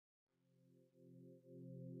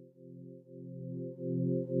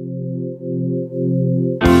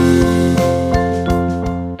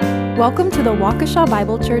Welcome to the Waukesha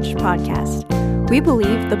Bible Church podcast. We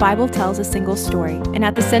believe the Bible tells a single story, and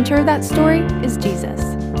at the center of that story is Jesus.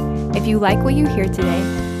 If you like what you hear today,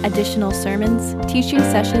 additional sermons, teaching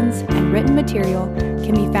sessions, and written material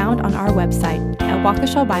can be found on our website at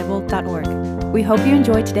waukeshabible.org. We hope you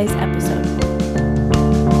enjoy today's episode.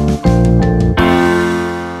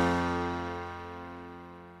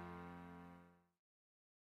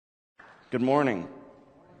 Good morning.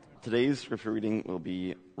 Today's scripture reading will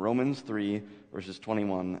be Romans 3, verses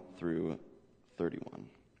 21 through 31.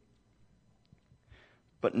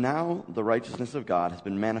 But now the righteousness of God has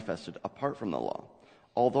been manifested apart from the law,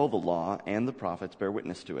 although the law and the prophets bear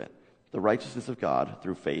witness to it, the righteousness of God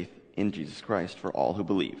through faith in Jesus Christ for all who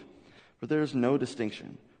believe. For there is no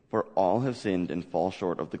distinction, for all have sinned and fall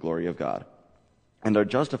short of the glory of God, and are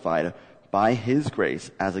justified by his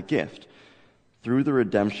grace as a gift, through the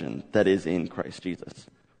redemption that is in Christ Jesus,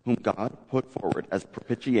 whom God put forward as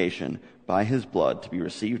propitiation by his blood to be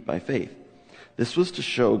received by faith. This was to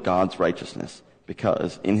show God's righteousness,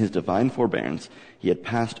 because in his divine forbearance he had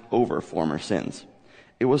passed over former sins.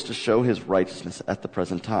 It was to show his righteousness at the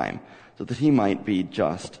present time, so that he might be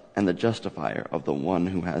just and the justifier of the one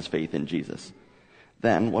who has faith in Jesus.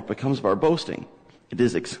 Then what becomes of our boasting? It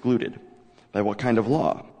is excluded. By what kind of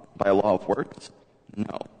law? By a law of works?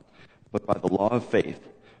 No, but by the law of faith.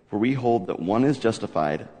 For we hold that one is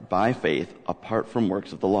justified by faith apart from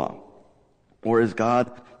works of the law. Or is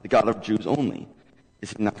God the God of Jews only?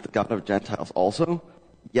 Is he not the God of Gentiles also?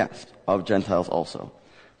 Yes, of Gentiles also.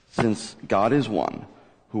 Since God is one,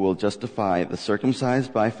 who will justify the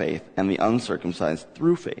circumcised by faith and the uncircumcised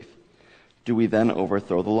through faith. Do we then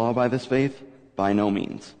overthrow the law by this faith? By no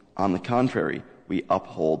means. On the contrary, we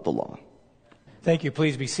uphold the law. Thank you.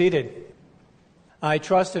 Please be seated. I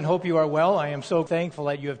trust and hope you are well. I am so thankful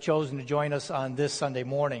that you have chosen to join us on this Sunday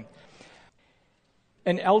morning.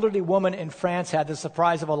 An elderly woman in France had the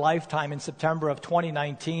surprise of a lifetime in September of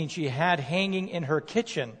 2019. She had hanging in her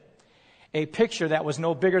kitchen a picture that was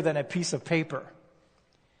no bigger than a piece of paper.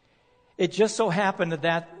 It just so happened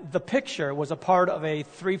that the picture was a part of a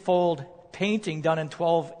threefold painting done in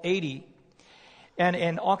 1280, and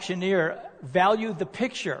an auctioneer valued the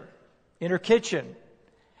picture in her kitchen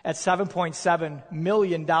at $7.7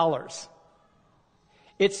 million.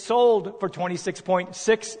 It sold for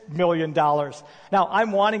 $26.6 million. Now,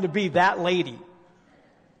 I'm wanting to be that lady.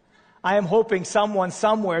 I am hoping someone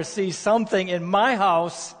somewhere sees something in my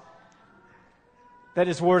house that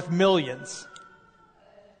is worth millions.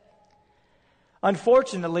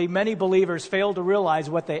 Unfortunately, many believers fail to realize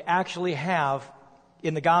what they actually have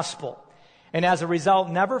in the gospel, and as a result,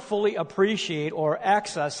 never fully appreciate or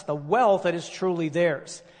access the wealth that is truly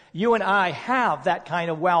theirs. You and I have that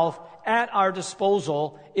kind of wealth at our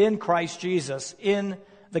disposal in Christ Jesus, in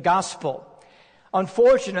the gospel.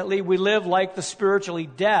 Unfortunately, we live like the spiritually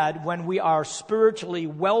dead when we are spiritually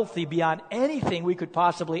wealthy beyond anything we could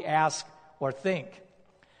possibly ask or think.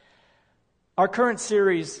 Our current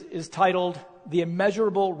series is titled The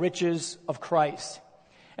Immeasurable Riches of Christ,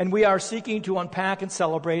 and we are seeking to unpack and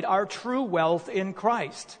celebrate our true wealth in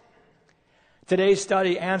Christ. Today's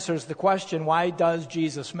study answers the question, why does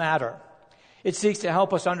Jesus matter? It seeks to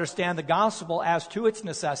help us understand the gospel as to its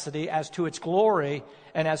necessity, as to its glory,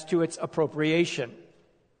 and as to its appropriation.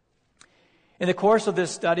 In the course of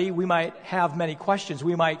this study, we might have many questions.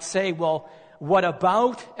 We might say, well, what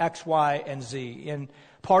about X, Y, and Z? And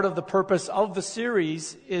part of the purpose of the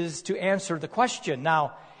series is to answer the question.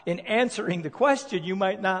 Now, in answering the question, you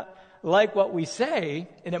might not like what we say,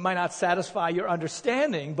 and it might not satisfy your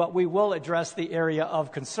understanding, but we will address the area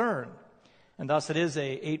of concern. And thus it is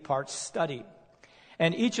a 8-part study.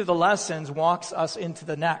 And each of the lessons walks us into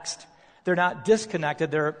the next. They're not disconnected,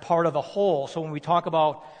 they're part of the whole. So when we talk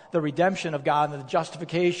about the redemption of God and the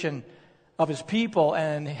justification of his people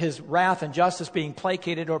and his wrath and justice being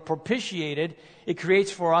placated or propitiated, it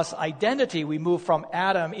creates for us identity. We move from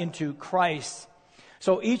Adam into Christ.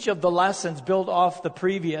 So each of the lessons build off the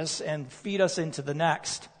previous and feed us into the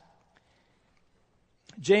next.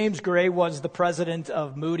 James Gray was the president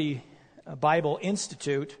of Moody Bible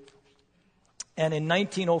Institute, and in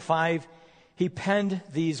 1905 he penned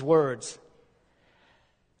these words: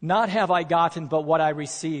 "Not have I gotten but what I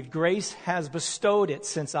received. Grace has bestowed it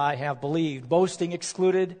since I have believed. Boasting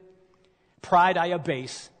excluded, pride I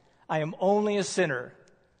abase. I am only a sinner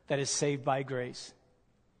that is saved by grace.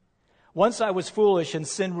 Once I was foolish and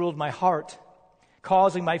sin ruled my heart,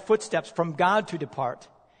 causing my footsteps from God to depart.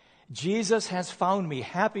 Jesus has found me,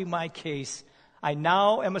 happy my case. I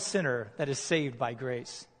now am a sinner that is saved by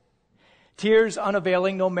grace. Tears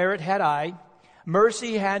unavailing, no merit had I.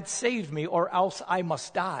 Mercy had saved me, or else I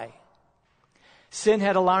must die. Sin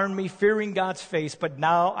had alarmed me, fearing God's face, but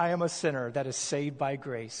now I am a sinner that is saved by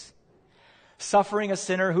grace. Suffering a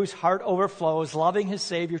sinner whose heart overflows, loving his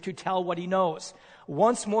Savior to tell what he knows.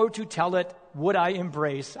 Once more to tell it would I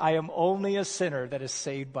embrace. I am only a sinner that is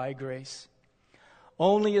saved by grace.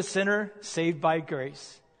 Only a sinner saved by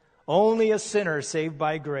grace. Only a sinner saved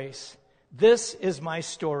by grace. This is my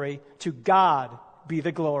story. To God be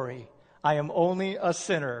the glory. I am only a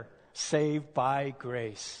sinner saved by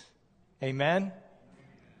grace. Amen?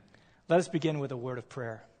 Let us begin with a word of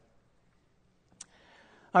prayer.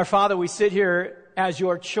 Our Father, we sit here as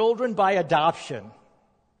your children by adoption.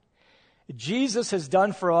 Jesus has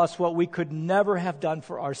done for us what we could never have done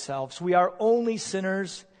for ourselves. We are only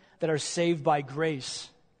sinners that are saved by grace.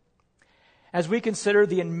 As we consider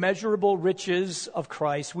the immeasurable riches of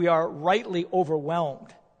Christ, we are rightly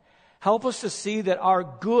overwhelmed. Help us to see that our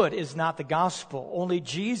good is not the gospel. Only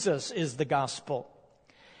Jesus is the gospel.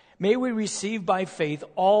 May we receive by faith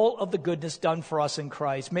all of the goodness done for us in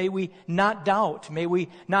Christ. May we not doubt. May we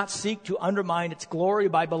not seek to undermine its glory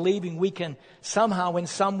by believing we can somehow in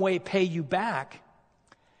some way pay you back.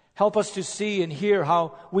 Help us to see and hear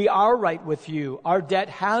how we are right with you. Our debt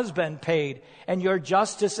has been paid, and your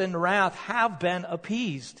justice and wrath have been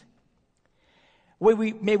appeased.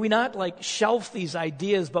 May we not shelf these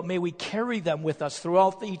ideas, but may we carry them with us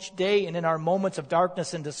throughout each day and in our moments of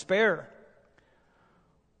darkness and despair.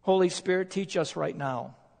 Holy Spirit, teach us right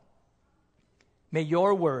now. May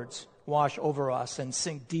your words wash over us and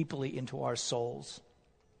sink deeply into our souls.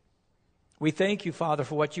 We thank you, Father,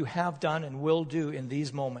 for what you have done and will do in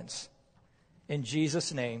these moments. In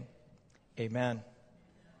Jesus' name, amen.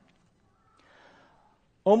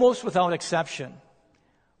 Almost without exception,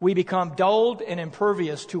 we become dulled and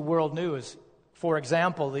impervious to world news. For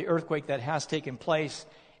example, the earthquake that has taken place.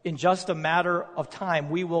 In just a matter of time,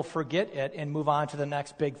 we will forget it and move on to the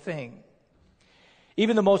next big thing.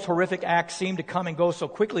 Even the most horrific acts seem to come and go so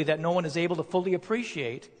quickly that no one is able to fully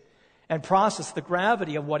appreciate and process the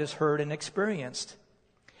gravity of what is heard and experienced.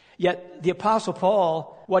 Yet the Apostle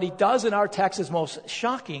Paul, what he does in our text is most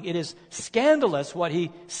shocking. It is scandalous what he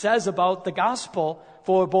says about the gospel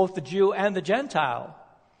for both the Jew and the Gentile.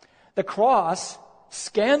 The cross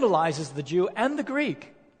scandalizes the Jew and the Greek.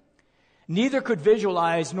 Neither could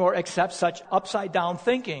visualize nor accept such upside-down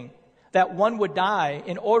thinking that one would die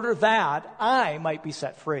in order that I might be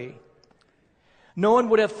set free. No one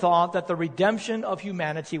would have thought that the redemption of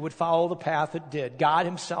humanity would follow the path it did. God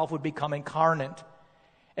himself would become incarnate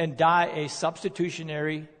and die a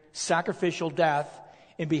substitutionary, sacrificial death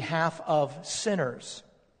in behalf of sinners.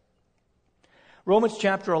 Romans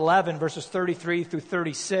chapter 11, verses 33 through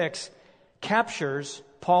 36, captures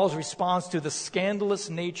Paul's response to the scandalous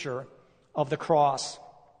nature of the cross.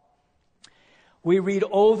 We read,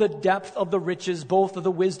 "Oh, the depth of the riches, both of the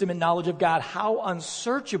wisdom and knowledge of God. How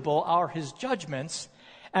unsearchable are his judgments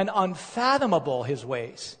and unfathomable his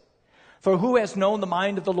ways. For who has known the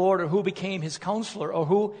mind of the Lord, or who became his counselor, or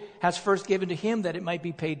who has first given to him that it might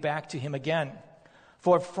be paid back to him again?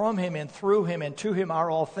 For from him and through him and to him are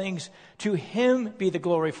all things. To him be the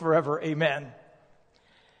glory forever. Amen."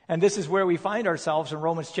 And this is where we find ourselves in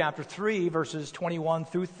Romans chapter 3, verses 21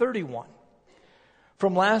 through 31.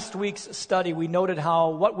 From last week's study, we noted how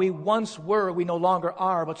what we once were, we no longer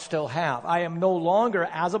are, but still have. I am no longer,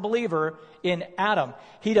 as a believer, in Adam.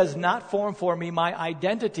 He does not form for me my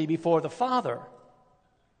identity before the Father.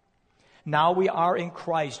 Now we are in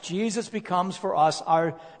Christ. Jesus becomes for us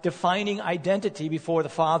our defining identity before the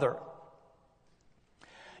Father.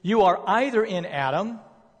 You are either in Adam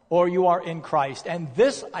or you are in Christ. And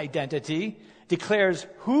this identity declares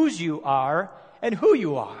whose you are and who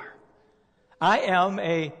you are. I am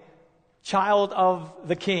a child of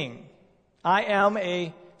the King. I am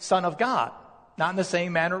a son of God. Not in the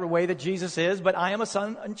same manner or way that Jesus is, but I am a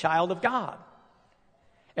son and child of God.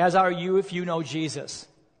 As are you if you know Jesus.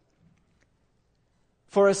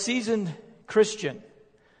 For a seasoned Christian,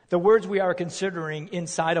 the words we are considering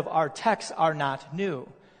inside of our text are not new.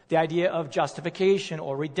 The idea of justification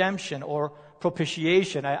or redemption or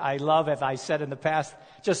propitiation. I love, as I said in the past,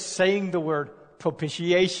 just saying the word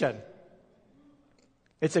propitiation.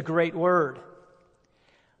 It's a great word.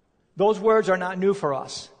 Those words are not new for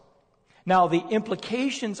us. Now, the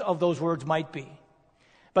implications of those words might be,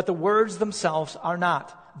 but the words themselves are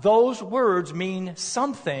not. Those words mean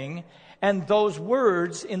something, and those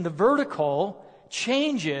words in the vertical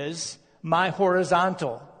changes my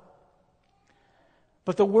horizontal.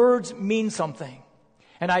 But the words mean something,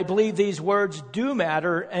 and I believe these words do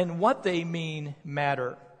matter, and what they mean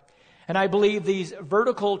matter. And I believe these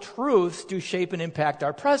vertical truths do shape and impact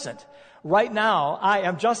our present. Right now, I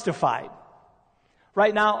am justified.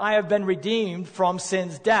 Right now, I have been redeemed from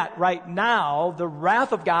sin's debt. Right now, the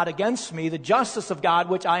wrath of God against me, the justice of God,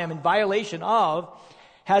 which I am in violation of,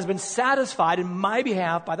 has been satisfied in my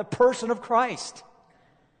behalf by the person of Christ.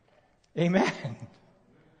 Amen.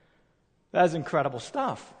 That is incredible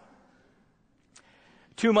stuff.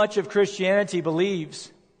 Too much of Christianity believes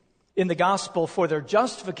in the gospel for their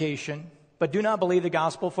justification, but do not believe the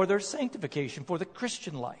gospel for their sanctification, for the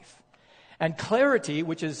Christian life. And clarity,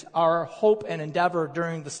 which is our hope and endeavor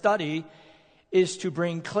during the study, is to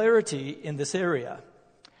bring clarity in this area.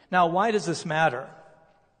 Now, why does this matter?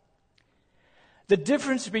 The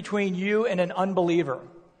difference between you and an unbeliever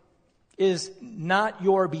is not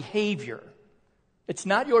your behavior. It's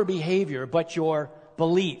not your behavior, but your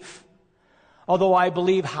belief. Although I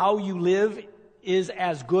believe how you live is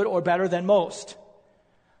as good or better than most,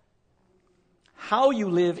 how you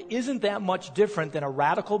live isn't that much different than a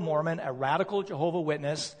radical Mormon, a radical Jehovah's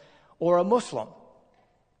Witness, or a Muslim.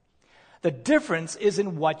 The difference is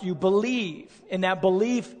in what you believe, and that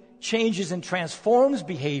belief changes and transforms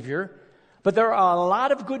behavior, but there are a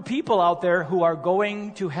lot of good people out there who are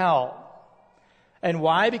going to hell. And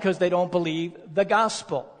why? Because they don't believe the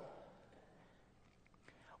gospel.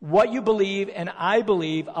 What you believe and I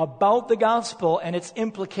believe about the gospel and its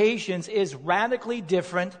implications is radically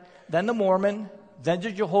different than the Mormon, than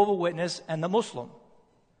the Jehovah's Witness, and the Muslim.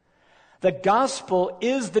 The gospel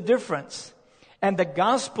is the difference. And the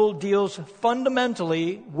gospel deals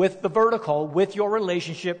fundamentally with the vertical, with your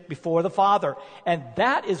relationship before the Father. And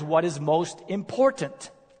that is what is most important.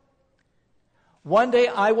 One day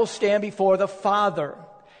I will stand before the Father.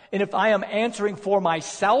 And if I am answering for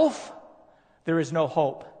myself, there is no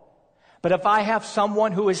hope. But if I have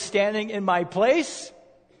someone who is standing in my place,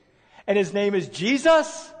 and his name is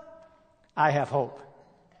Jesus, I have hope.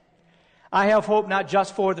 I have hope not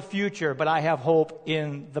just for the future, but I have hope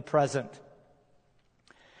in the present.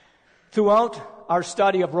 Throughout our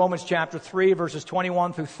study of Romans chapter 3, verses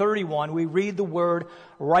 21 through 31, we read the word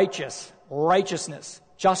righteous, righteousness,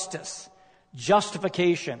 justice,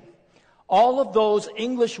 justification. All of those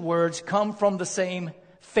English words come from the same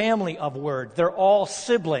family of word. They're all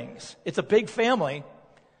siblings. It's a big family,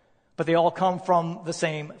 but they all come from the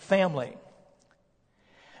same family.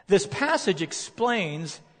 This passage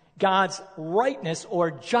explains God's rightness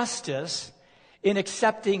or justice in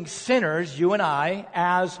accepting sinners, you and I,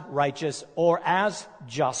 as righteous or as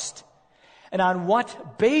just. And on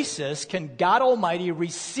what basis can God Almighty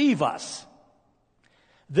receive us?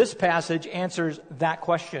 This passage answers that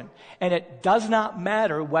question. And it does not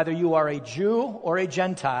matter whether you are a Jew or a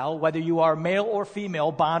Gentile, whether you are male or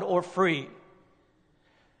female, bond or free.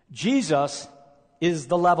 Jesus is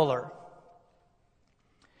the leveler.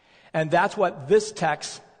 And that's what this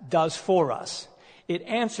text does for us. It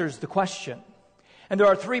answers the question. And there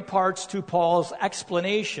are three parts to Paul's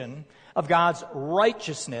explanation of God's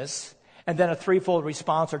righteousness, and then a threefold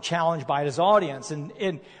response or challenge by his audience.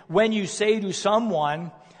 And when you say to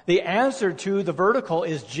someone, the answer to the vertical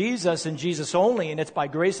is Jesus and Jesus only, and it's by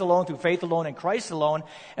grace alone, through faith alone, in Christ alone,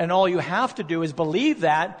 and all you have to do is believe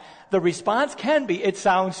that, the response can be, it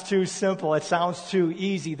sounds too simple, it sounds too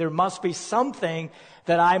easy, there must be something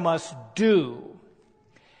that I must do.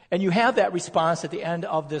 And you have that response at the end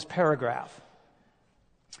of this paragraph.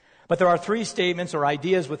 But there are three statements or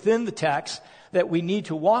ideas within the text that we need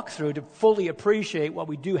to walk through to fully appreciate what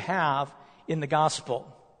we do have in the gospel.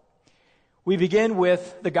 We begin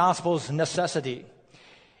with the gospel's necessity.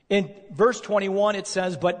 In verse 21, it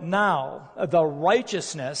says, "But now the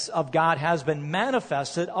righteousness of God has been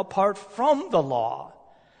manifested apart from the law."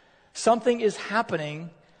 Something is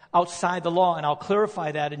happening outside the law, and I'll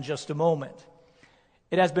clarify that in just a moment.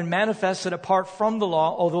 It has been manifested apart from the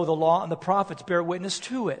law, although the law and the prophets bear witness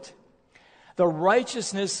to it. The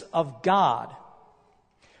righteousness of God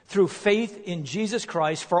through faith in Jesus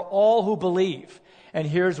Christ for all who believe. And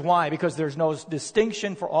here's why. Because there's no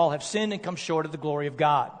distinction, for all have sinned and come short of the glory of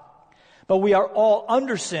God. But we are all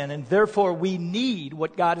under sin, and therefore we need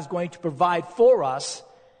what God is going to provide for us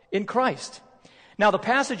in Christ. Now the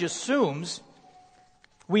passage assumes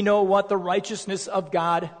we know what the righteousness of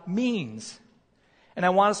God means. And I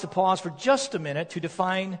want us to pause for just a minute to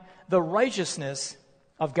define the righteousness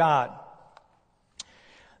of God.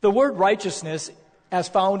 The word righteousness, as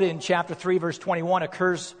found in chapter 3, verse 21,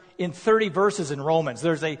 occurs in 30 verses in Romans.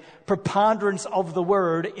 There's a preponderance of the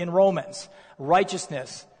word in Romans.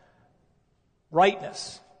 Righteousness,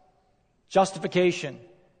 rightness, justification,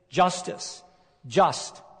 justice,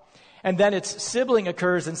 just. And then its sibling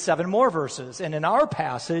occurs in 7 more verses. And in our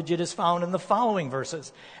passage, it is found in the following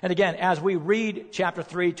verses. And again, as we read chapter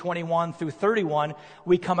 3, 21 through 31,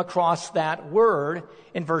 we come across that word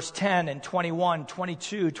in verse 10 and 21,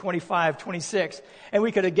 22, 25, 26. And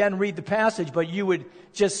we could again read the passage, but you would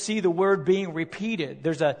just see the word being repeated.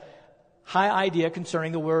 There's a high idea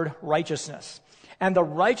concerning the word righteousness. And the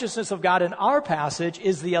righteousness of God in our passage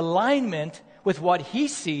is the alignment with what he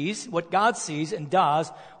sees, what God sees and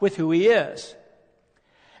does with who he is.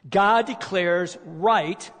 God declares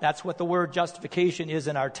right. That's what the word justification is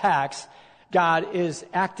in our text. God is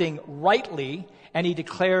acting rightly, and he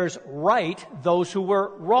declares right those who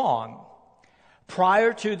were wrong.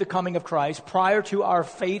 Prior to the coming of Christ, prior to our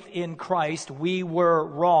faith in Christ, we were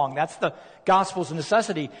wrong. That's the gospel's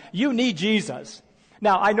necessity. You need Jesus.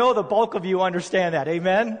 Now, I know the bulk of you understand that.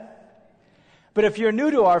 Amen? But if you're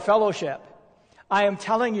new to our fellowship, I am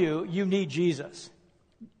telling you, you need Jesus.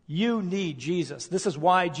 You need Jesus. This is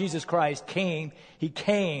why Jesus Christ came. He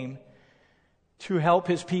came to help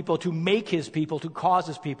his people, to make his people, to cause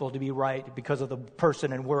his people to be right because of the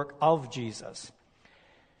person and work of Jesus.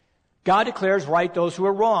 God declares right those who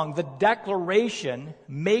are wrong. The declaration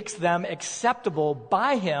makes them acceptable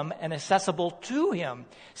by him and accessible to him.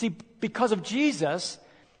 See, because of Jesus,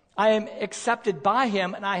 I am accepted by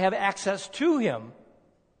him and I have access to him.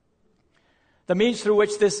 The means through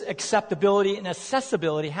which this acceptability and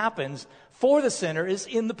accessibility happens for the sinner is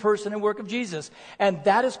in the person and work of Jesus. And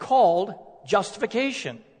that is called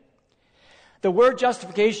justification. The word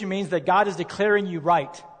justification means that God is declaring you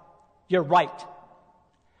right. You're right.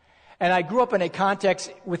 And I grew up in a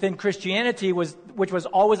context within Christianity which was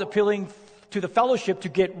always appealing to the fellowship to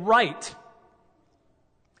get right.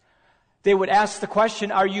 They would ask the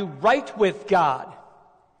question, are you right with God?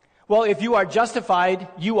 Well, if you are justified,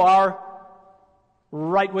 you are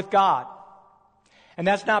right with God. And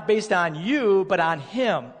that's not based on you, but on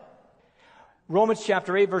him. Romans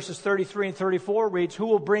chapter 8, verses 33 and 34 reads, who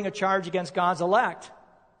will bring a charge against God's elect?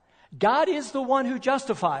 God is the one who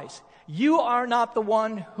justifies. You are not the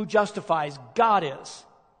one who justifies. God is.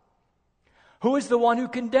 Who is the one who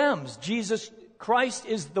condemns? Jesus Christ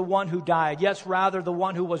is the one who died. Yes, rather the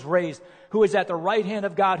one who was raised, who is at the right hand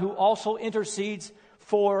of God, who also intercedes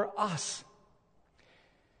for us.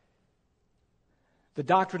 The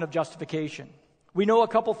doctrine of justification. We know a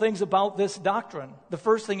couple things about this doctrine. The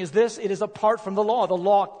first thing is this: it is apart from the law. The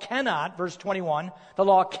law cannot, verse 21, the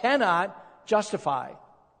law cannot justify.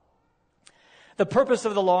 The purpose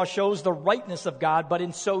of the law shows the rightness of God, but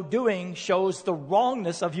in so doing shows the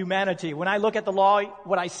wrongness of humanity. When I look at the law,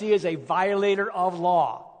 what I see is a violator of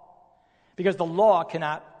law, because the law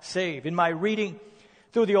cannot save. In my reading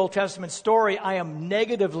through the Old Testament story, I am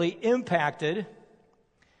negatively impacted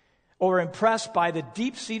or impressed by the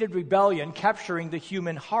deep-seated rebellion capturing the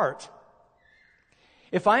human heart.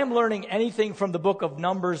 If I am learning anything from the book of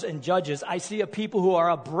Numbers and Judges, I see a people who are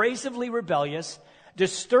abrasively rebellious,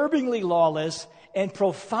 disturbingly lawless, and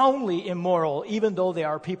profoundly immoral, even though they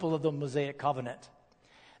are people of the Mosaic covenant.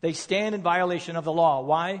 They stand in violation of the law.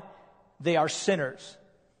 Why? They are sinners.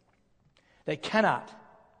 They cannot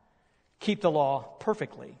keep the law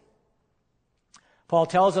perfectly. Paul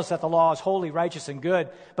tells us that the law is holy, righteous, and good,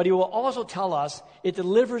 but he will also tell us it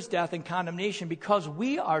delivers death and condemnation because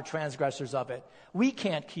we are transgressors of it. We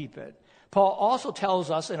can't keep it. Paul also tells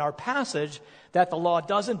us in our passage that the law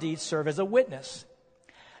does indeed serve as a witness.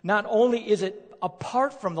 Not only is it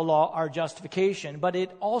apart from the law our justification, but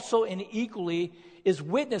it also and equally is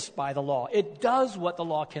witnessed by the law. It does what the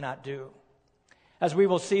law cannot do. As we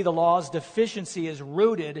will see, the law's deficiency is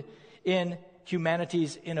rooted in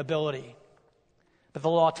humanity's inability. But the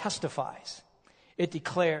law testifies. It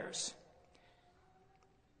declares.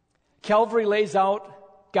 Calvary lays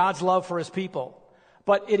out God's love for his people.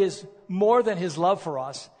 But it is more than his love for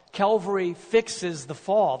us. Calvary fixes the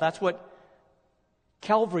fall. That's what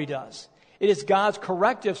Calvary does. It is God's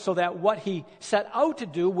corrective so that what he set out to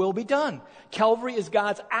do will be done. Calvary is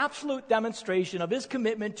God's absolute demonstration of his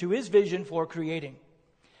commitment to his vision for creating.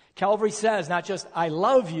 Calvary says not just, I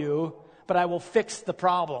love you, but I will fix the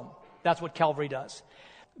problem. That's what Calvary does.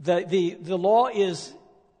 The law is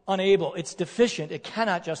unable. It's deficient. It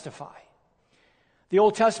cannot justify. The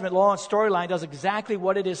Old Testament law and storyline does exactly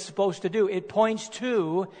what it is supposed to do. It points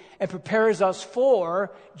to and prepares us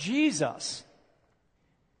for Jesus.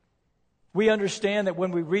 We understand that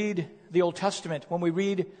when we read the Old Testament, when we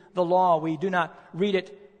read the law, we do not read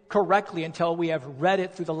it correctly until we have read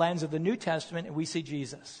it through the lens of the New Testament and we see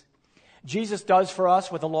Jesus. Jesus does for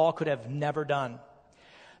us what the law could have never done.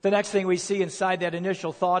 The next thing we see inside that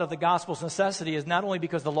initial thought of the gospel's necessity is not only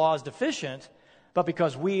because the law is deficient, but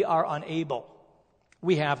because we are unable.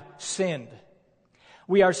 we have sinned.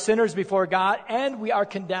 We are sinners before God, and we are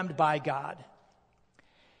condemned by God.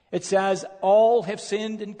 It says, all have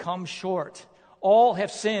sinned and come short. All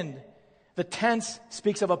have sinned. The tense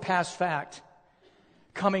speaks of a past fact.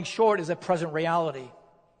 Coming short is a present reality.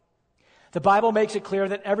 The Bible makes it clear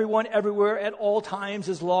that everyone, everywhere, at all times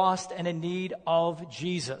is lost and in need of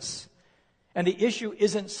Jesus. And the issue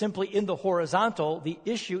isn't simply in the horizontal, the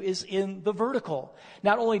issue is in the vertical.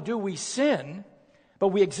 Not only do we sin, but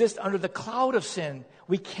we exist under the cloud of sin.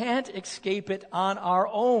 We can't escape it on our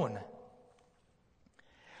own.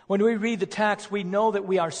 When we read the text, we know that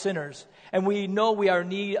we are sinners, and we know we are in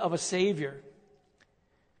need of a Savior.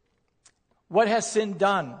 What has sin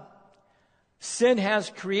done? Sin has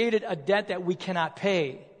created a debt that we cannot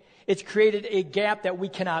pay. It's created a gap that we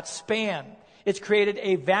cannot span. It's created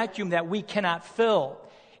a vacuum that we cannot fill.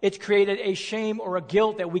 It's created a shame or a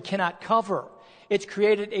guilt that we cannot cover. It's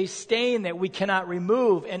created a stain that we cannot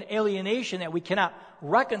remove, an alienation that we cannot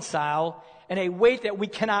reconcile, and a weight that we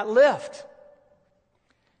cannot lift.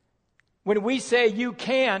 When we say you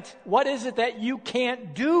can't, what is it that you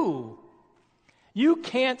can't do? You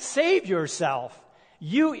can't save yourself.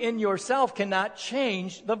 You in yourself cannot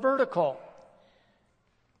change the vertical.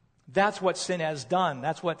 That's what sin has done.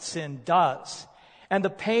 That's what sin does. And the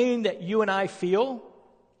pain that you and I feel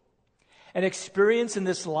and experience in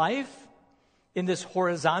this life, in this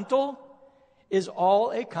horizontal, is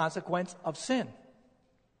all a consequence of sin.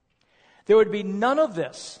 There would be none of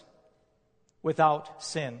this without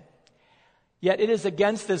sin. Yet it is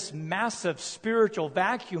against this massive spiritual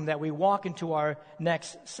vacuum that we walk into our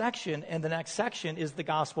next section, and the next section is the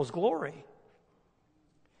gospel's glory.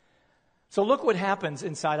 So look what happens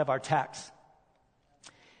inside of our text.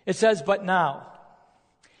 It says, but now.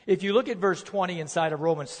 If you look at verse 20 inside of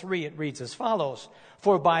Romans 3, it reads as follows.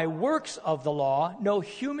 For by works of the law, no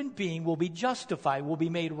human being will be justified, will be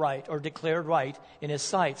made right or declared right in his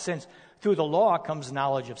sight, since through the law comes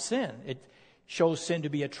knowledge of sin. It shows sin to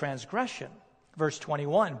be a transgression. Verse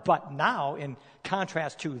 21, but now, in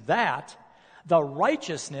contrast to that, the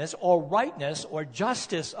righteousness or rightness or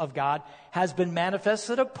justice of God has been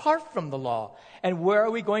manifested apart from the law. And where are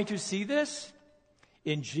we going to see this?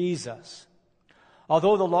 In Jesus.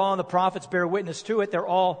 Although the law and the prophets bear witness to it, they're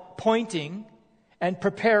all pointing and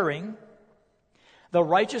preparing the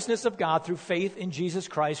righteousness of God through faith in Jesus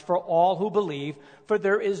Christ for all who believe, for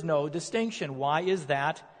there is no distinction. Why is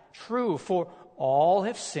that true? For all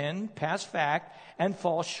have sinned, past fact, and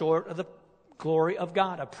fall short of the glory of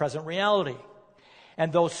God, a present reality.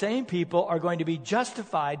 And those same people are going to be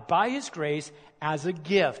justified by His grace as a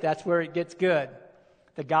gift. That's where it gets good.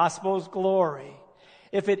 The gospel's glory.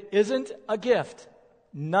 If it isn't a gift,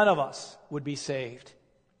 none of us would be saved.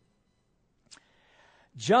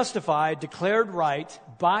 Justified, declared right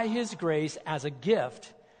by His grace as a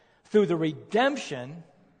gift through the redemption,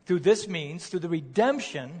 through this means, through the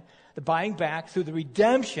redemption, the buying back, through the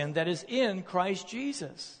redemption that is in Christ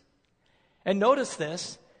Jesus. And notice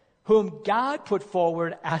this, whom God put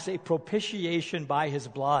forward as a propitiation by His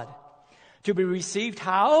blood, to be received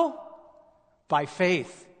how? By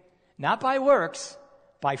faith. Not by works,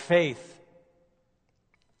 by faith.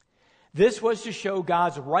 This was to show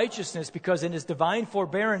God's righteousness because in His divine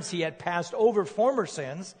forbearance He had passed over former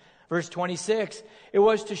sins. Verse 26, it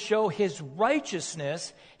was to show His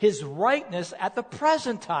righteousness, His rightness at the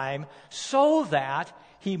present time, so that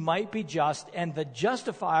He might be just and the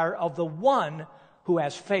justifier of the one who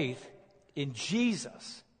has faith in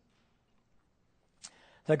Jesus.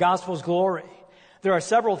 The gospel's glory. There are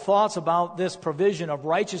several thoughts about this provision of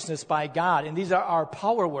righteousness by God, and these are our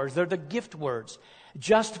power words. They're the gift words.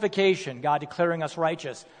 Justification, God declaring us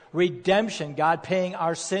righteous. Redemption, God paying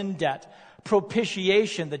our sin debt.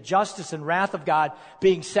 Propitiation, the justice and wrath of God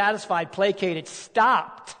being satisfied, placated,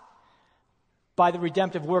 stopped by the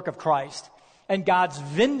redemptive work of Christ. And God's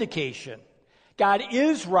vindication. God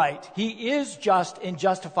is right. He is just in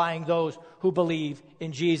justifying those who believe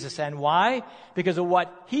in Jesus. And why? Because of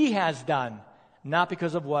what He has done, not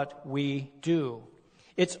because of what we do.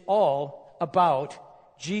 It's all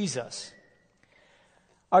about Jesus.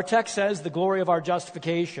 Our text says the glory of our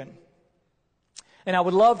justification. And I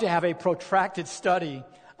would love to have a protracted study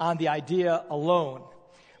on the idea alone.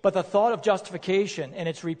 But the thought of justification, and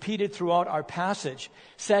it's repeated throughout our passage,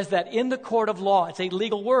 says that in the court of law, it's a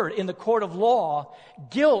legal word, in the court of law,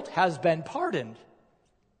 guilt has been pardoned.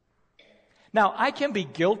 Now, I can be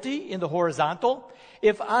guilty in the horizontal.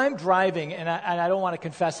 If I'm driving, and I don't want to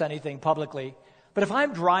confess anything publicly, but if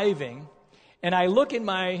I'm driving and I look in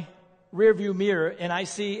my rearview mirror and I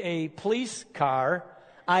see a police car,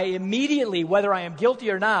 I immediately, whether I am guilty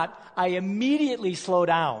or not, I immediately slow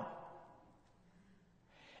down.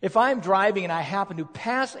 If I'm driving and I happen to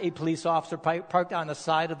pass a police officer parked on the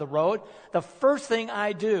side of the road, the first thing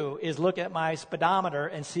I do is look at my speedometer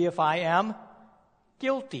and see if I am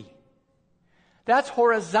guilty. That's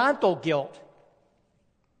horizontal guilt.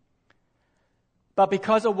 But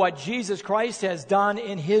because of what Jesus Christ has done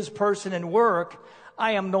in his person and work,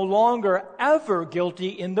 I am no longer ever guilty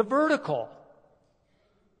in the vertical.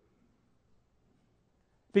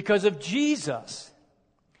 Because of Jesus.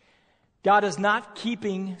 God is not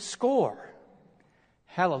keeping score.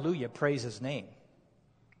 Hallelujah, praise his name.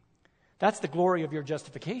 That's the glory of your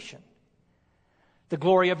justification. The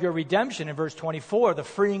glory of your redemption in verse 24, the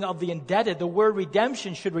freeing of the indebted. The word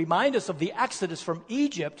redemption should remind us of the exodus from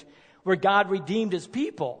Egypt, where God redeemed his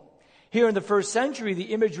people. Here in the first century,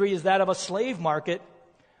 the imagery is that of a slave market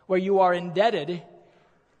where you are indebted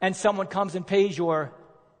and someone comes and pays your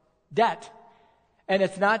debt. And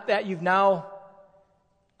it's not that you've now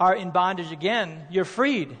are in bondage again. You're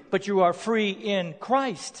freed, but you are free in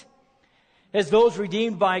Christ. As those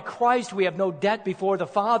redeemed by Christ, we have no debt before the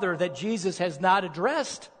Father that Jesus has not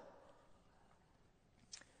addressed.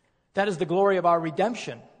 That is the glory of our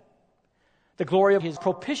redemption. The glory of his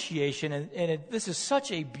propitiation. This is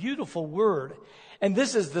such a beautiful word. And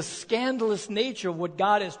this is the scandalous nature of what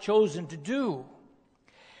God has chosen to do.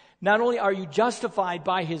 Not only are you justified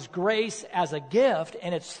by his grace as a gift,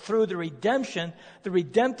 and it's through the redemption, the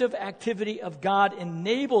redemptive activity of God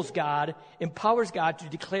enables God, empowers God to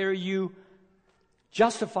declare you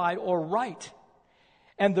justified or right.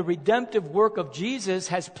 And the redemptive work of Jesus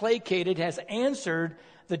has placated, has answered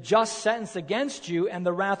the just sentence against you and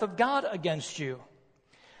the wrath of God against you.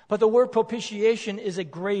 But the word propitiation is a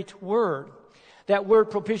great word. That word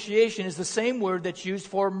propitiation is the same word that's used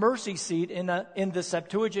for mercy seat in the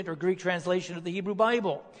Septuagint or Greek translation of the Hebrew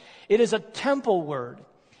Bible. It is a temple word.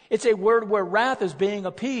 It's a word where wrath is being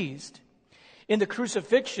appeased. In the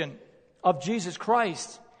crucifixion of Jesus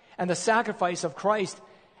Christ and the sacrifice of Christ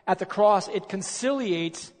at the cross, it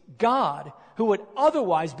conciliates God, who would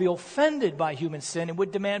otherwise be offended by human sin and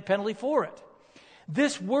would demand penalty for it.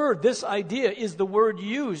 This word, this idea, is the word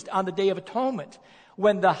used on the Day of Atonement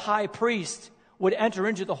when the high priest would enter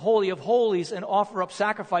into the Holy of Holies and offer up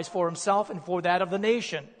sacrifice for himself and for that of the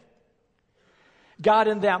nation. God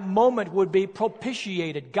in that moment would be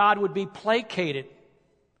propitiated. God would be placated.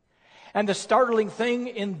 And the startling thing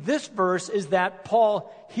in this verse is that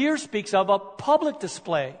Paul here speaks of a public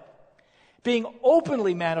display being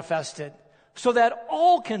openly manifested so that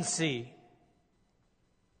all can see.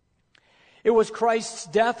 It was Christ's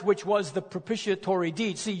death which was the propitiatory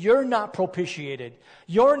deed. See, you're not propitiated.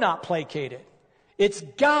 You're not placated. It's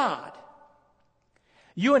God.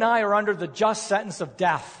 You and I are under the just sentence of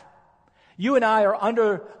death. You and I are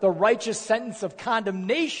under the righteous sentence of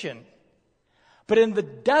condemnation. But in the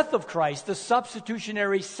death of Christ, the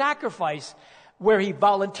substitutionary sacrifice, where he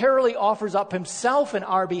voluntarily offers up himself in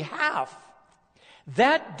our behalf,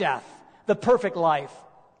 that death, the perfect life,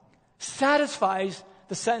 satisfies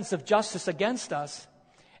the sentence of justice against us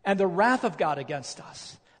and the wrath of God against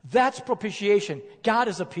us. That's propitiation. God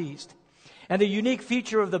is appeased. And the unique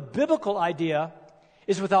feature of the biblical idea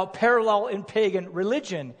is without parallel in pagan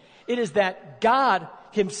religion. It is that God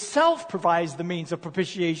himself provides the means of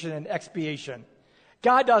propitiation and expiation.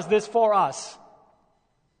 God does this for us.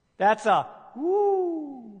 That's a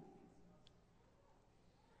woo.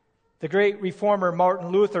 The great reformer Martin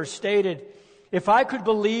Luther stated, "If I could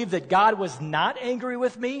believe that God was not angry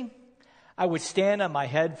with me, I would stand on my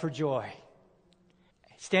head for joy."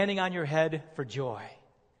 Standing on your head for joy.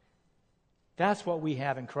 That's what we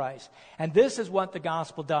have in Christ. And this is what the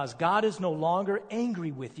gospel does. God is no longer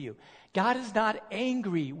angry with you. God is not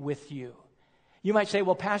angry with you. You might say,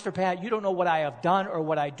 well, Pastor Pat, you don't know what I have done or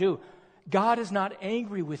what I do. God is not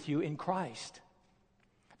angry with you in Christ.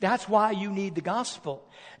 That's why you need the gospel.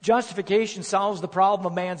 Justification solves the problem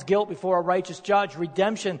of man's guilt before a righteous judge.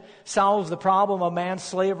 Redemption solves the problem of man's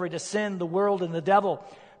slavery to sin, the world, and the devil.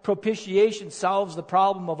 Propitiation solves the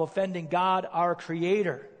problem of offending God, our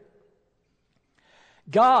Creator.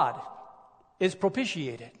 God is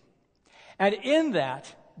propitiated. And in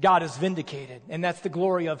that, God is vindicated. And that's the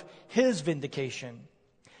glory of his vindication.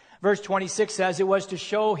 Verse 26 says it was to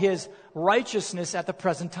show his righteousness at the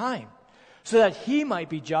present time, so that he might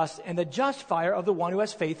be just and the justifier of the one who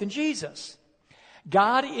has faith in Jesus.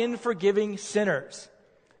 God in forgiving sinners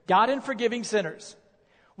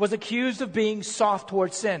was accused of being soft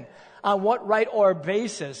towards sin. On what right or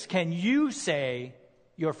basis can you say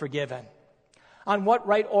you're forgiven? On what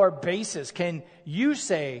right or basis can you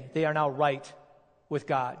say they are now right with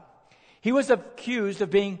God? He was accused of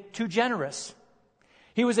being too generous.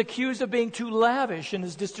 He was accused of being too lavish in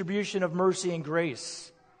his distribution of mercy and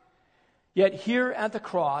grace. Yet here at the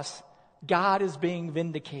cross, God is being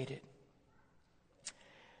vindicated.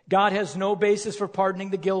 God has no basis for pardoning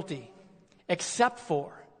the guilty except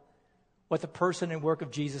for what the person and work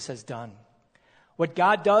of Jesus has done. What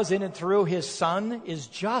God does in and through his Son is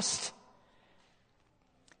just.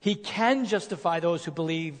 He can justify those who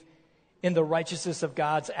believe in the righteousness of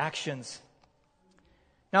God's actions.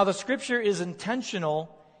 Now, the Scripture is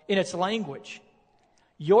intentional in its language.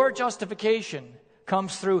 Your justification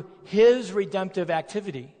comes through his redemptive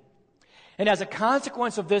activity. And as a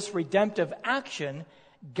consequence of this redemptive action,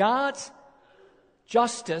 God's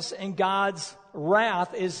justice and God's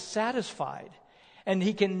wrath is satisfied. And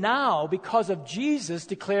he can now, because of Jesus,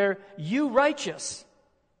 declare you righteous.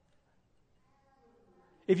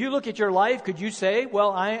 If you look at your life, could you say,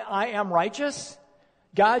 well, I am righteous?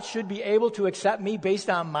 God should be able to accept me based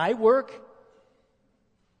on my work?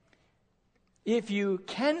 If you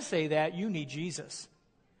can say that, you need Jesus.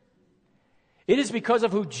 It is because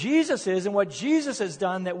of who Jesus is and what Jesus has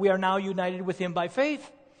done that we are now united with him by faith.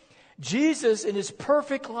 Jesus, in his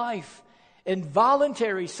perfect life and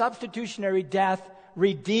voluntary substitutionary death,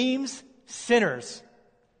 redeems sinners.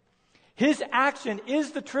 His action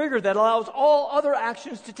is the trigger that allows all other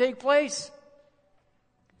actions to take place.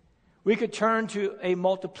 We could turn to a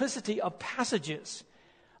multiplicity of passages,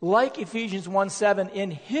 like Ephesians 1:7,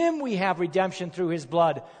 in him we have redemption through his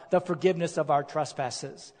blood, the forgiveness of our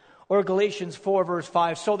trespasses. Or Galatians 4, verse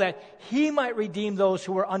 5, so that he might redeem those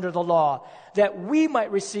who were under the law, that we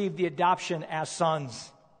might receive the adoption as sons.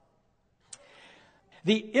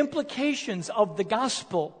 The implications of the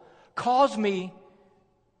gospel caused me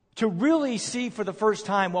to really see for the first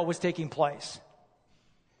time what was taking place.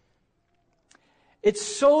 It's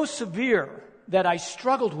so severe that I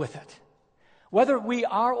struggled with it. Whether we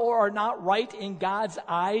are or are not right in God's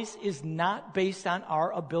eyes is not based on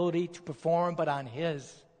our ability to perform, but on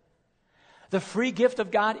his. The free gift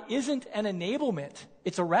of God isn't an enablement.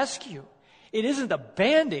 It's a rescue. It isn't a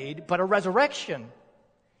Band-Aid, but a resurrection.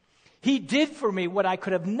 He did for me what I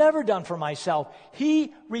could have never done for myself.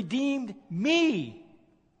 He redeemed me.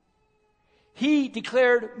 He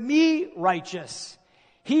declared me righteous.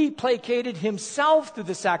 He placated himself through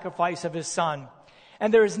the sacrifice of his Son.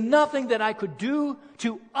 And there is nothing that I could do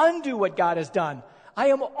to undo what God has done. I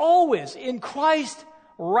am always in Christ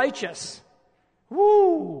righteous.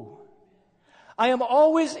 Woo! I am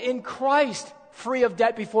always in Christ free of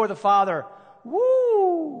debt before the Father.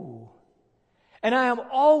 Woo! And I am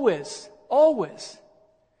always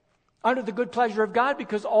under the good pleasure of God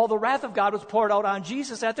because all the wrath of God was poured out on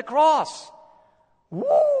Jesus at the cross.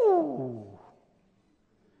 Woo!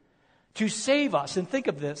 To save us, and think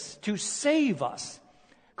of this, to save us,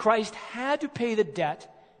 Christ had to pay the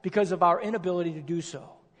debt because of our inability to do so.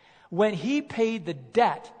 When he paid the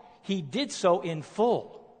debt, he did so in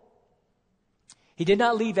full. He did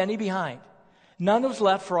not leave any behind. None was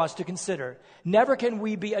left for us to consider. Never can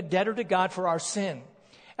we be a debtor to God for our sin.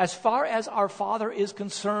 As far as our Father is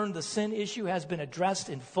concerned, the sin issue has been addressed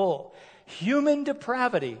in full. Human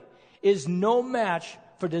depravity is no match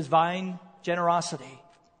for divine generosity.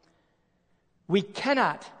 We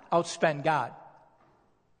cannot outspend God.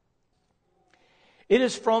 It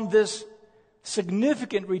is from this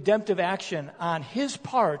significant redemptive action on his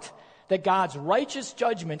part that God's righteous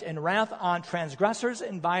judgment and wrath on transgressors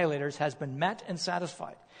and violators has been met and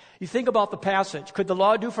satisfied. You think about the passage. Could the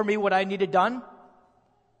law do for me what I needed done?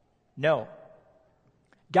 No.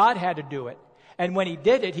 God had to do it. And when he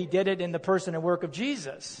did it in the person and work of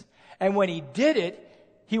Jesus. And when he did it,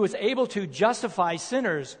 he was able to justify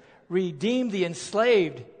sinners, redeem the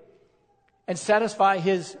enslaved, and satisfy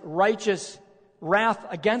his righteous wrath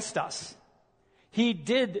against us. He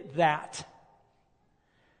did that.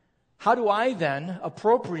 How do I then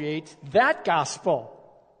appropriate that gospel?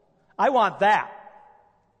 I want that.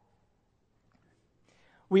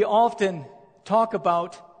 We often talk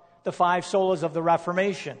about the 5 solas of the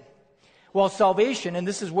Reformation. Well, salvation, and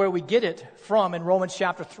this is where we get it from in Romans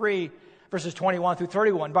chapter 3, verses 21 through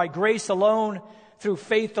 31. By grace alone, through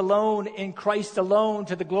faith alone, in Christ alone,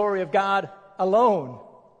 to the glory of God alone.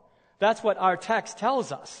 That's what our text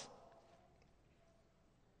tells us.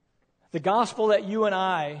 The gospel that you and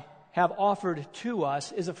I have offered to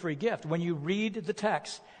us is a free gift. When you read the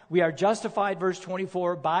text, we are justified, verse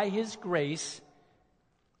 24, by his grace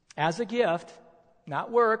as a gift,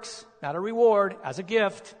 not works, not a reward, as a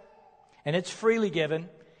gift. And it's freely given,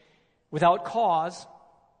 without cause,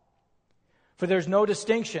 for there's no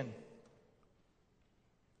distinction.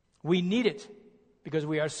 We need it because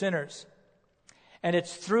we are sinners. And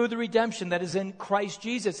it's through the redemption that is in Christ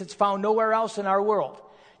Jesus. It's found nowhere else in our world.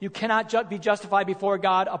 You cannot be justified before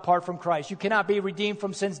God apart from Christ. You cannot be redeemed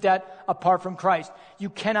from sin's debt apart from Christ. You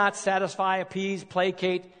cannot satisfy, appease,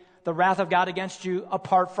 placate the wrath of God against you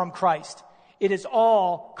apart from Christ. It is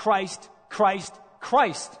all Christ, Christ,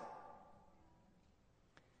 Christ.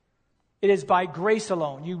 It is by grace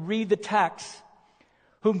alone. You read the text,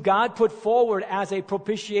 whom God put forward as a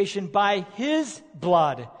propitiation by his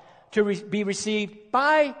blood to be received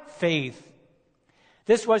by faith.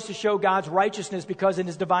 This was to show God's righteousness because in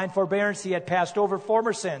his divine forbearance he had passed over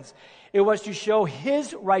former sins. It was to show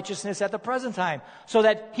his righteousness at the present time so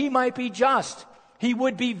that he might be just. He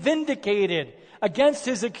would be vindicated against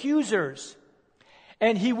his accusers.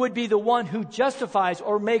 And he would be the one who justifies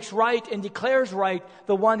or makes right and declares right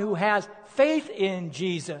the one who has faith in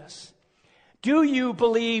Jesus. Do you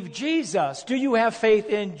believe Jesus? Do you have faith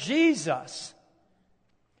in Jesus?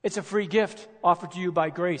 It's a free gift offered to you by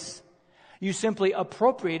grace. You simply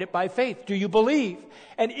appropriate it by faith. Do you believe?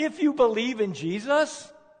 And if you believe in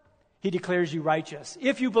Jesus, he declares you righteous.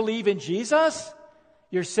 If you believe in Jesus,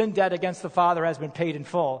 your sin debt against the Father has been paid in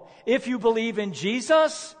full. If you believe in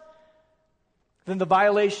Jesus, then the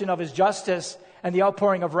violation of his justice and the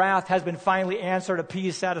outpouring of wrath has been finally answered,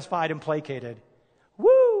 appeased, satisfied, and placated.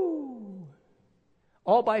 Woo!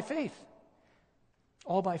 All by faith.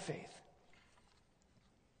 All by faith.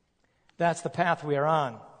 That's the path we are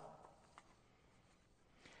on.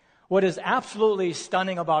 What is absolutely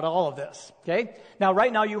stunning about all of this, okay? Now,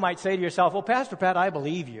 right now you might say to yourself, well, Pastor Pat, I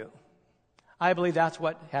believe you. I believe that's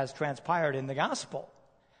what has transpired in the gospel.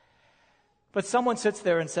 But someone sits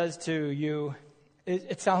there and says to you,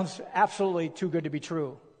 it sounds absolutely too good to be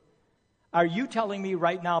true. Are you telling me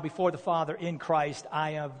right now before the Father in Christ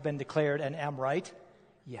I have been declared and am right?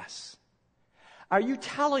 Yes. Are you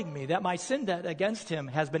telling me that my sin debt against him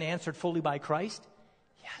has been answered fully by Christ?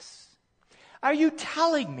 Yes. Are you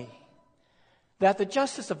telling me that the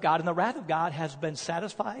justice of God and the wrath of God has been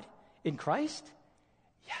satisfied in Christ?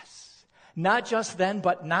 Yes. Not just then,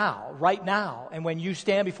 but now, right now. And when you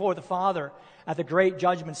stand before the Father at the great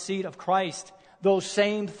judgment seat of Christ, those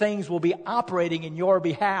same things will be operating in your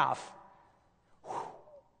behalf. Whew.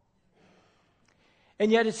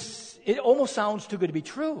 And yet it almost sounds too good to be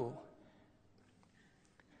true.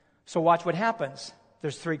 So watch what happens.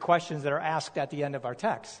 There's 3 questions that are asked at the end of our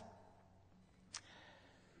text.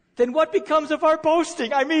 Then what becomes of our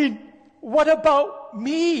boasting? I mean, what about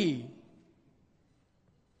me?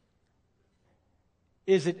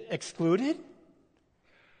 Is it excluded?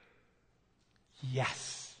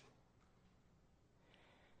 Yes.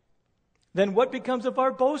 Then what becomes of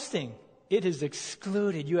our boasting? It is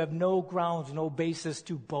excluded. You have no grounds, no basis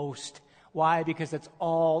to boast. Why? Because it's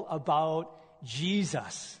all about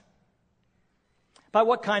Jesus. By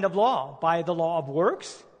what kind of law? By the law of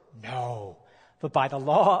works? No. But by the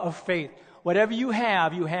law of faith. Whatever you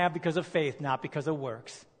have because of faith, not because of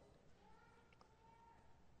works.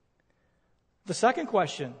 The second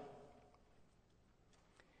question,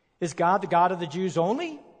 is God the God of the Jews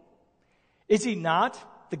only? Is he not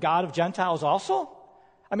the God of Gentiles also?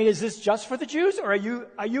 I mean, is this just for the Jews, or are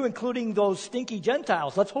you including those stinky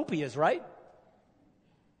Gentiles? Let's hope he is, right?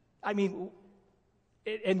 I mean,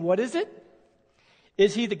 and what is it?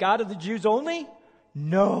 Is he the God of the Jews only?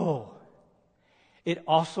 No. It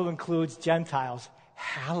also includes Gentiles.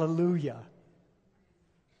 Hallelujah.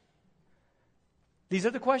 These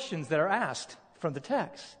are the questions that are asked from the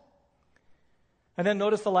text. And then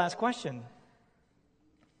notice the last question.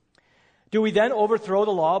 Do we then overthrow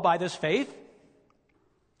the law by this faith?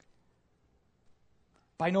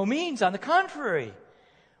 By no means. On the contrary,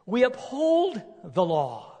 we uphold the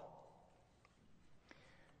law.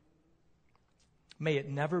 May it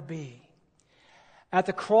never be. At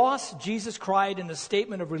the cross, Jesus cried in the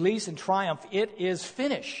statement of release and triumph, "It is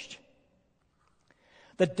finished."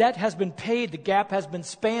 The debt has been paid, the gap has been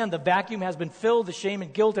spanned, the vacuum has been filled, the shame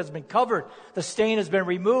and guilt has been covered, the stain has been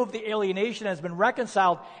removed, the alienation has been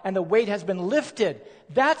reconciled, and the weight has been lifted.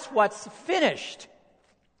 That's what's finished.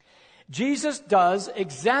 Jesus does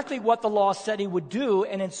exactly what the law said he would do,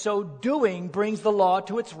 and in so doing brings the law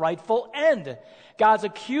to its rightful end. God's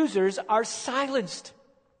accusers are silenced.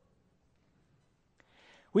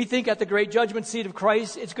 We think at the great judgment seat of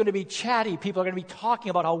Christ, it's going to be chatty. People are going to be talking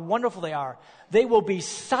about how wonderful they are. They will be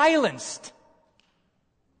silenced.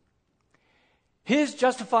 His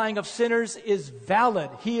justifying of sinners is valid.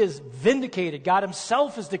 He is vindicated. God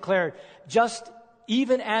himself is declared just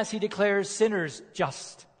even as he declares sinners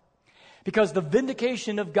just. Because the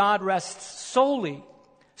vindication of God rests solely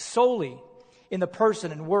in the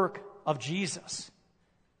person and work of Jesus.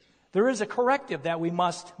 There is a corrective that we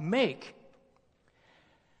must make.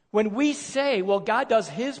 When we say, well, God does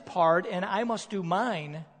his part and I must do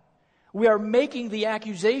mine, We are making the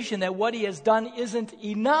accusation that what he has done isn't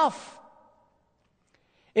enough.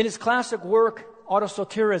 In his classic work,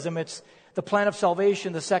 Autosoterism, it's The Plan of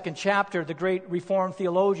Salvation, the second chapter, the great Reformed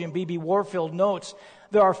theologian B.B. Warfield notes,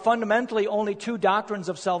 there are fundamentally only two doctrines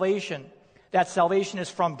of salvation. That salvation is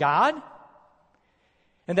from God,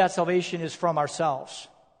 and that salvation is from ourselves.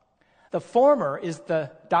 The former is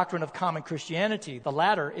the doctrine of common Christianity. The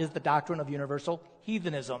latter is the doctrine of universal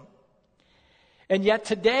heathenism. And yet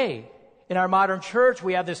today, in our modern church,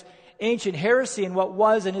 we have this ancient heresy in what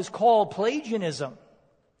was and is called Pelagianism.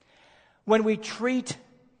 When we treat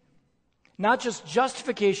not just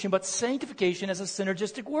justification, but sanctification as a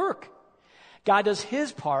synergistic work. God does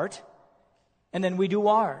his part, and then we do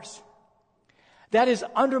ours. That is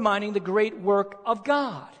undermining the great work of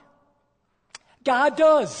God. God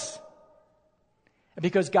does. And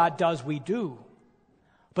because God does, we do.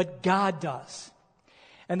 But God does.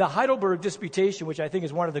 And the Heidelberg Disputation, which I think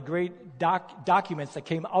is one of the great documents that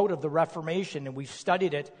came out of the Reformation, and we've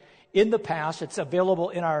studied it in the past. It's available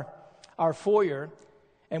in our foyer,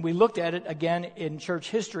 and we looked at it again in church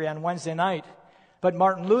history on Wednesday night. But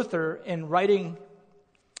Martin Luther, in writing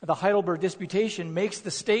the Heidelberg Disputation, makes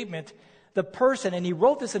the statement, the person, and he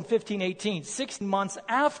wrote this in 1518, 6 months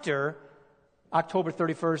after October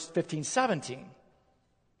 31st, 1517.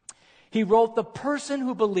 He wrote, the person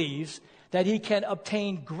who believes that he can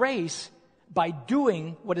obtain grace by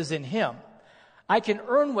doing what is in him. I can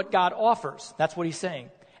earn what God offers. That's what he's saying.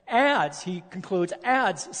 He concludes,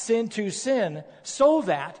 adds sin to sin so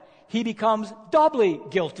that he becomes doubly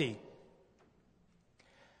guilty.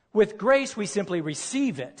 With grace, we simply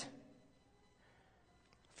receive it.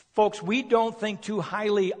 Folks, we don't think too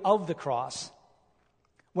highly of the cross.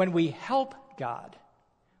 When we help God,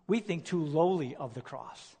 we think too lowly of the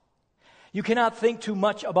cross. You cannot think too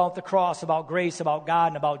much about the cross, about grace, about God,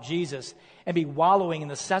 and about Jesus, and be wallowing in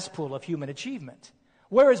the cesspool of human achievement.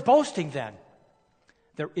 Where is boasting then?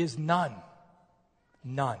 There is none.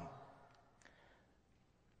 None.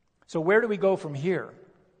 So where do we go from here?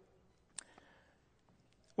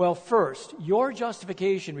 Well, first, your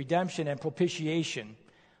justification, redemption, and propitiation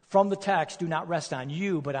from the text do not rest on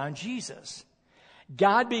you, but on Jesus.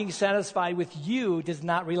 God being satisfied with you does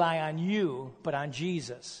not rely on you, but on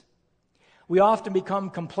Jesus. We often become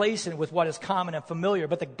complacent with what is common and familiar,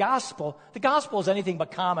 but the gospel is anything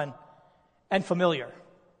but common and familiar.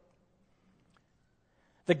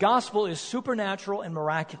 The gospel is supernatural and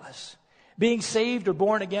miraculous. Being saved or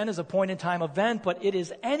born again is a point-in-time event, but it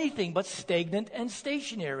is anything but stagnant and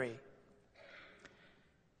stationary.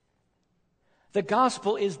 The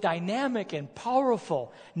gospel is dynamic and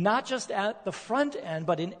powerful, not just at the front end,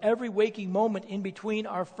 but in every waking moment in between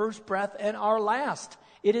our first breath and our last.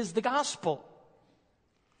 It is the gospel.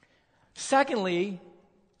 Secondly,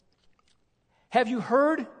 have you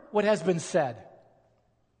heard what has been said?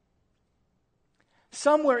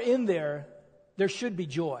 Somewhere in there should be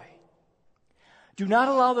joy. Do not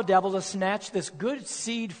allow the devil to snatch this good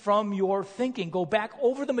seed from your thinking. Go back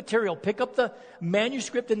over the material. Pick up the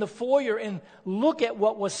manuscript in the foyer and look at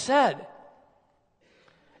what was said.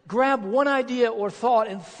 Grab one idea or thought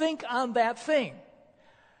and think on that thing.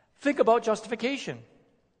 Think about justification.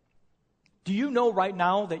 Do you know right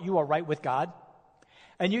now that you are right with God?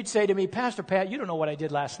 And you'd say to me, Pastor Pat, you don't know what I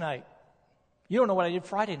did last night. You don't know what I did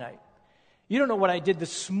Friday night. You don't know what I did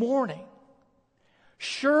this morning.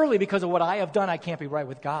 Surely because of what I have done, I can't be right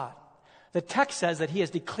with God. The text says that he has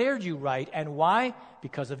declared you right. And why?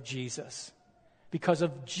 Because of Jesus. Because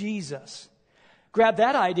of Jesus. Grab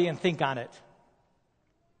that idea and think on it.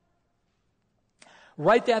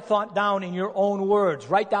 Write that thought down in your own words.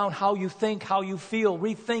 Write down how you think, how you feel.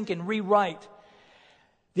 Rethink and rewrite.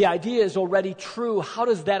 The idea is already true. How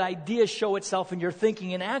does that idea show itself in your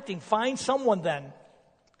thinking and acting? Find someone then.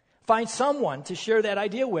 Find someone to share that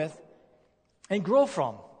idea with and grow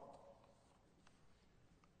from.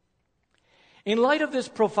 In light of this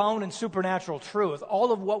profound and supernatural truth,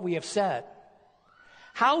 all of what we have said,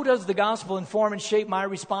 how does the gospel inform and shape my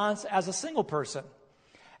response as a single person,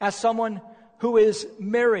 as someone who is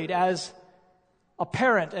married, as a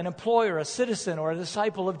parent, an employer, a citizen, or a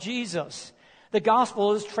disciple of Jesus? The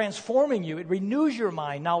gospel is transforming you. It renews your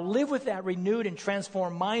mind. Now live with that renewed and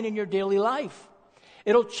transformed mind in your daily life.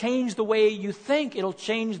 It'll change the way you think. It'll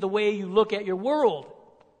change the way you look at your world.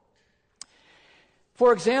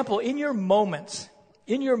 For example, in your moments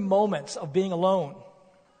of being alone,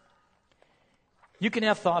 you can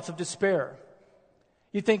have thoughts of despair.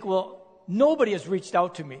 You think, well, nobody has reached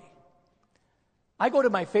out to me. I go to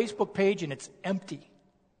my Facebook page and it's empty.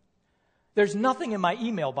 There's nothing in my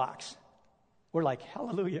email box. We're like,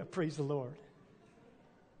 hallelujah, praise the Lord.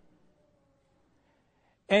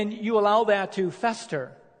 And you allow that to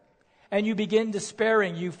fester. And you begin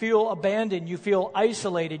despairing. You feel abandoned. You feel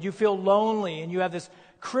isolated. You feel lonely. And you have this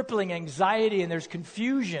crippling anxiety, and there's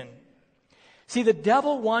confusion. See, the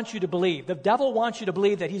devil wants you to believe. The devil wants you to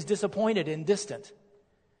believe that he's disappointed and distant.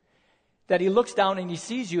 That he looks down and he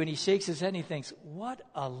sees you and he shakes his head and he thinks, what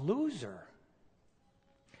a loser.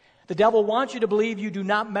 The devil wants you to believe you do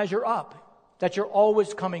not measure up, that you're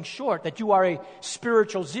always coming short, that you are a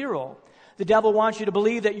spiritual zero. The devil wants you to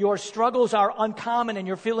believe that your struggles are uncommon and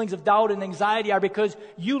your feelings of doubt and anxiety are because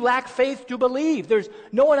you lack faith to believe. There's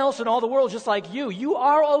no one else in all the world just like you. You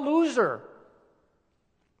are a loser.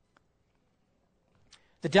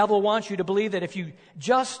 The devil wants you to believe that if you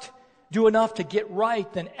just do enough to get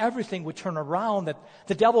right, then everything would turn around. That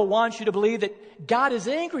the devil wants you to believe that God is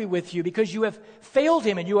angry with you because you have failed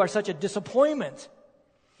him and you are such a disappointment.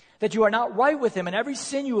 That you are not right with him, and every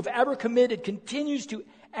sin you have ever committed continues to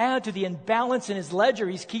add to the imbalance in his ledger.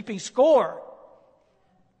 He's keeping score.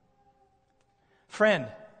 Friend,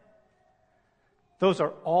 those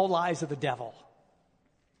are all lies of the devil.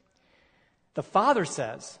 The Father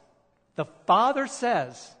says,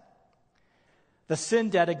 the sin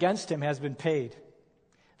debt against him has been paid.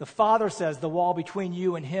 The Father says the wall between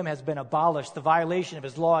you and him has been abolished. The violation of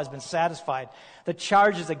his law has been satisfied. The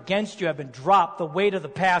charges against you have been dropped. The weight of the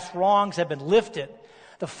past wrongs have been lifted.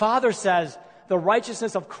 The Father says the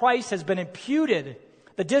righteousness of Christ has been imputed.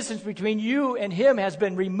 The distance between you and him has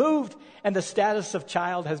been removed, and the status of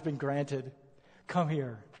child has been granted. Come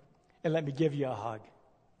here and let me give you a hug.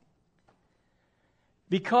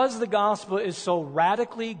 Because the gospel is so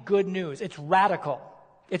radically good news, it's radical.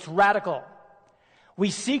 It's radical. We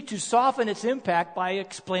seek to soften its impact by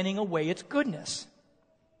explaining away its goodness.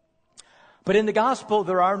 But in the gospel,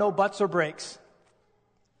 there are no buts or breaks.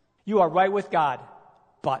 You are right with God,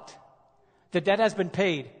 but. The debt has been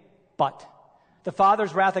paid, but. The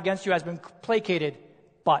Father's wrath against you has been placated,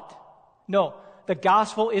 but. No, the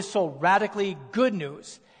gospel is so radically good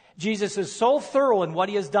news. Jesus is so thorough in what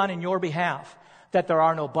he has done in your behalf that there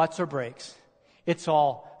are no buts or breaks. It's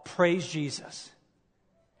all praise Jesus.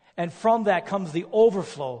 And from that comes the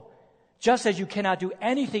overflow. Just as you cannot do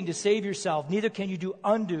anything to save yourself, neither can you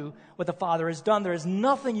undo what the Father has done. There is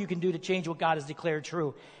nothing you can do to change what God has declared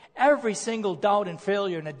true. Every single doubt and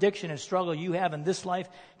failure and addiction and struggle you have in this life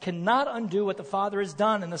cannot undo what the Father has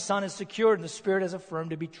done, and the Son is secured and the Spirit has affirmed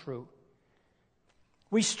to be true.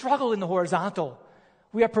 We struggle in the horizontal.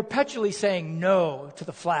 We are perpetually saying no to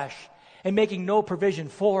the flesh and making no provision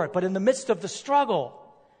for it. But in the midst of the struggle,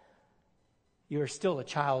 you are still a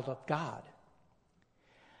child of God.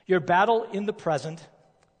 Your battle in the present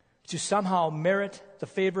to somehow merit the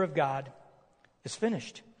favor of God is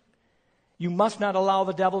finished. You must not allow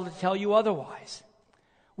the devil to tell you otherwise.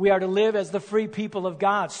 We are to live as the free people of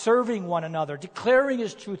God, serving one another, declaring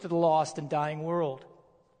his truth to the lost and dying world.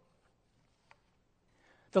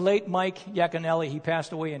 The late Mike Yaconelli, he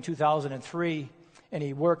passed away in 2003, and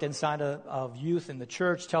he worked inside of youth in the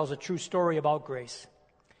church, tells a true story about grace.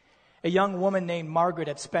 A young woman named Margaret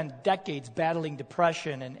had spent decades battling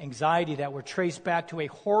depression and anxiety that were traced back to a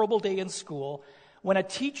horrible day in school when a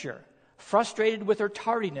teacher, frustrated with her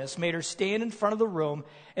tardiness, made her stand in front of the room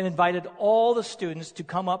and invited all the students to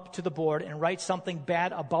come up to the board and write something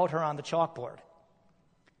bad about her on the chalkboard.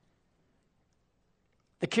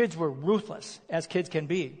 The kids were ruthless, as kids can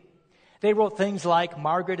be. They wrote things like,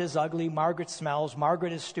 Margaret is ugly, Margaret smells,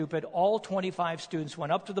 Margaret is stupid. All 25 students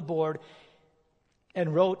went up to the board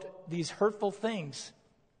and wrote these hurtful things.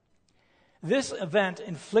 This event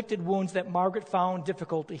inflicted wounds that Margaret found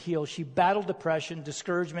difficult to heal. She battled depression,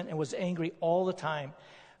 discouragement, and was angry all the time.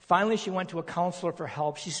 Finally, she went to a counselor for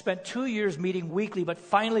help. She spent 2 years meeting weekly, but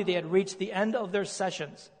finally they had reached the end of their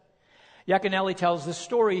sessions. Yaconelli tells this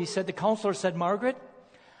story. He said, the counselor said, Margaret,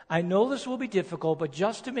 I know this will be difficult, but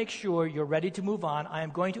just to make sure you're ready to move on, I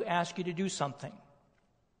am going to ask you to do something.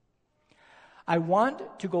 I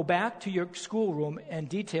want to go back to your schoolroom and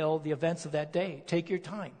detail the events of that day. Take your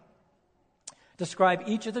time. Describe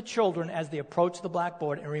each of the children as they approached the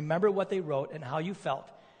blackboard and remember what they wrote and how you felt.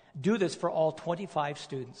 Do this for all 25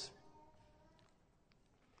 students.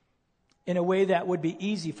 In a way that would be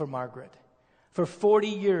easy for Margaret. For 40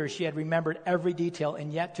 years, she had remembered every detail,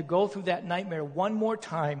 and yet to go through that nightmare one more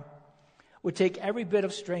time would take every bit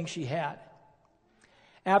of strength she had.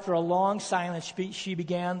 After a long silence, she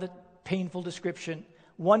began the painful description.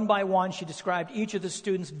 One by one, she described each of the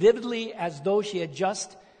students vividly as though she had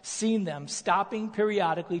just seen them, stopping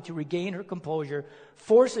periodically to regain her composure,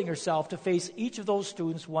 forcing herself to face each of those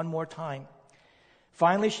students one more time.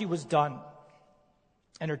 Finally, she was done,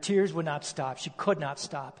 and her tears would not stop. She could not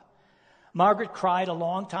stop. Margaret cried a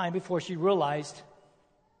long time before she realized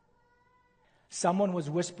Someone was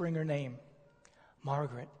whispering her name.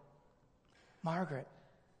 Margaret. Margaret.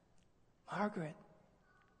 Margaret.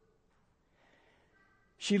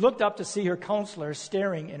 She looked up to see her counselor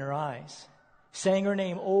staring in her eyes, saying her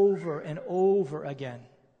name over and over again.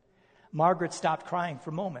 Margaret stopped crying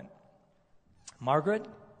for a moment. Margaret,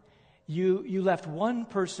 you left one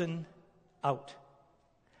person out.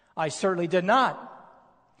 I certainly did not.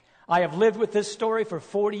 I have lived with this story for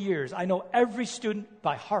 40 years. I know every student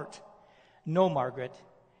by heart. No, Margaret,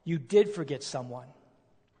 you did forget someone.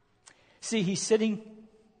 See, he's sitting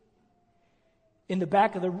in the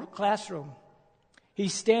back of the classroom.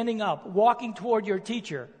 He's standing up, walking toward your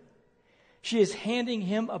teacher. She is handing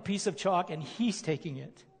him a piece of chalk, and he's taking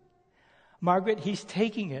it. Margaret, he's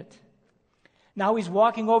taking it. Now he's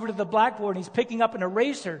walking over to the blackboard, and he's picking up an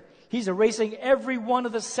eraser. He's erasing every one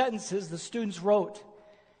of the sentences the students wrote.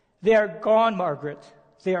 They are gone, Margaret.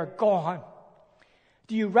 They are gone.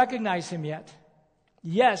 Do you recognize him yet?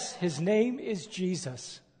 Yes, his name is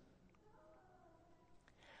Jesus.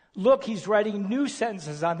 Look, he's writing new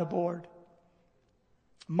sentences on the board.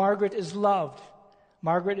 Margaret is loved.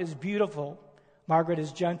 Margaret is beautiful. Margaret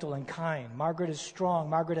is gentle and kind. Margaret is strong.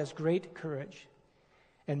 Margaret has great courage.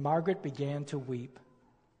 And Margaret began to weep.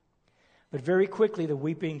 But very quickly, the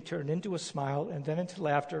weeping turned into a smile, and then into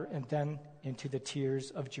laughter, and then into the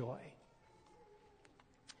tears of joy.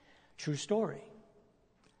 True story.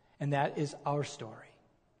 And that is our story.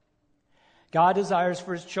 God desires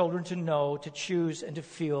for his children to know, to choose, and to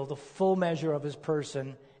feel the full measure of his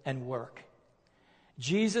person and work.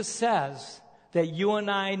 Jesus says that you and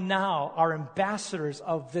I now are ambassadors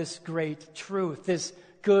of this great truth, this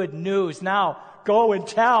good news. Now, go and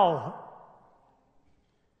tell.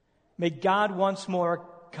 May God once more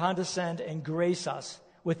condescend and grace us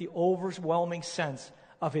with the overwhelming sense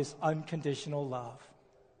of his unconditional love.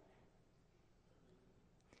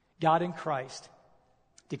 God in Christ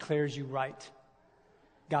declares you right.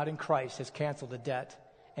 God in Christ has canceled the debt,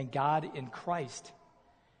 and God in Christ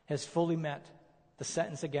has fully met the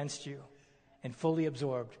sentence against you and fully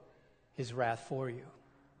absorbed his wrath for you.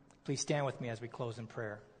 Please stand with me as we close in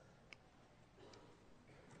prayer.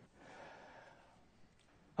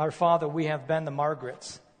 Our Father, we have been the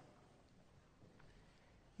Margarets.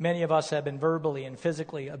 Many of us have been verbally and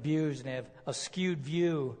physically abused and have a skewed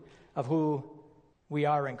view of who we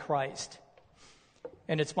are in Christ.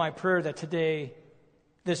 And it's my prayer that today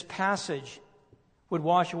this passage would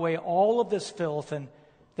wash away all of this filth, and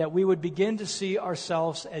that we would begin to see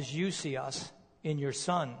ourselves as you see us in your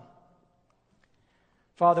Son.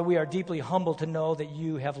 Father, we are deeply humbled to know that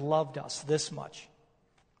you have loved us this much.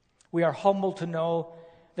 We are humbled to know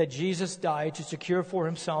that Jesus died to secure for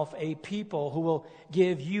himself a people who will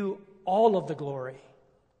give you all of the glory.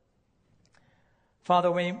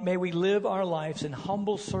 Father, may we live our lives in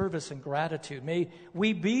humble service and gratitude. May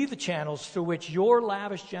we be the channels through which your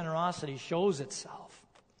lavish generosity shows itself.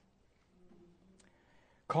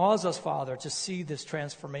 Cause us, Father, to see this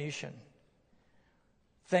transformation.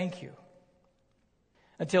 Thank you.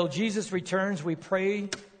 Until Jesus returns, we pray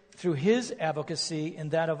through his advocacy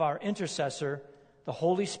and that of our intercessor, the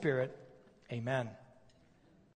Holy Spirit. Amen.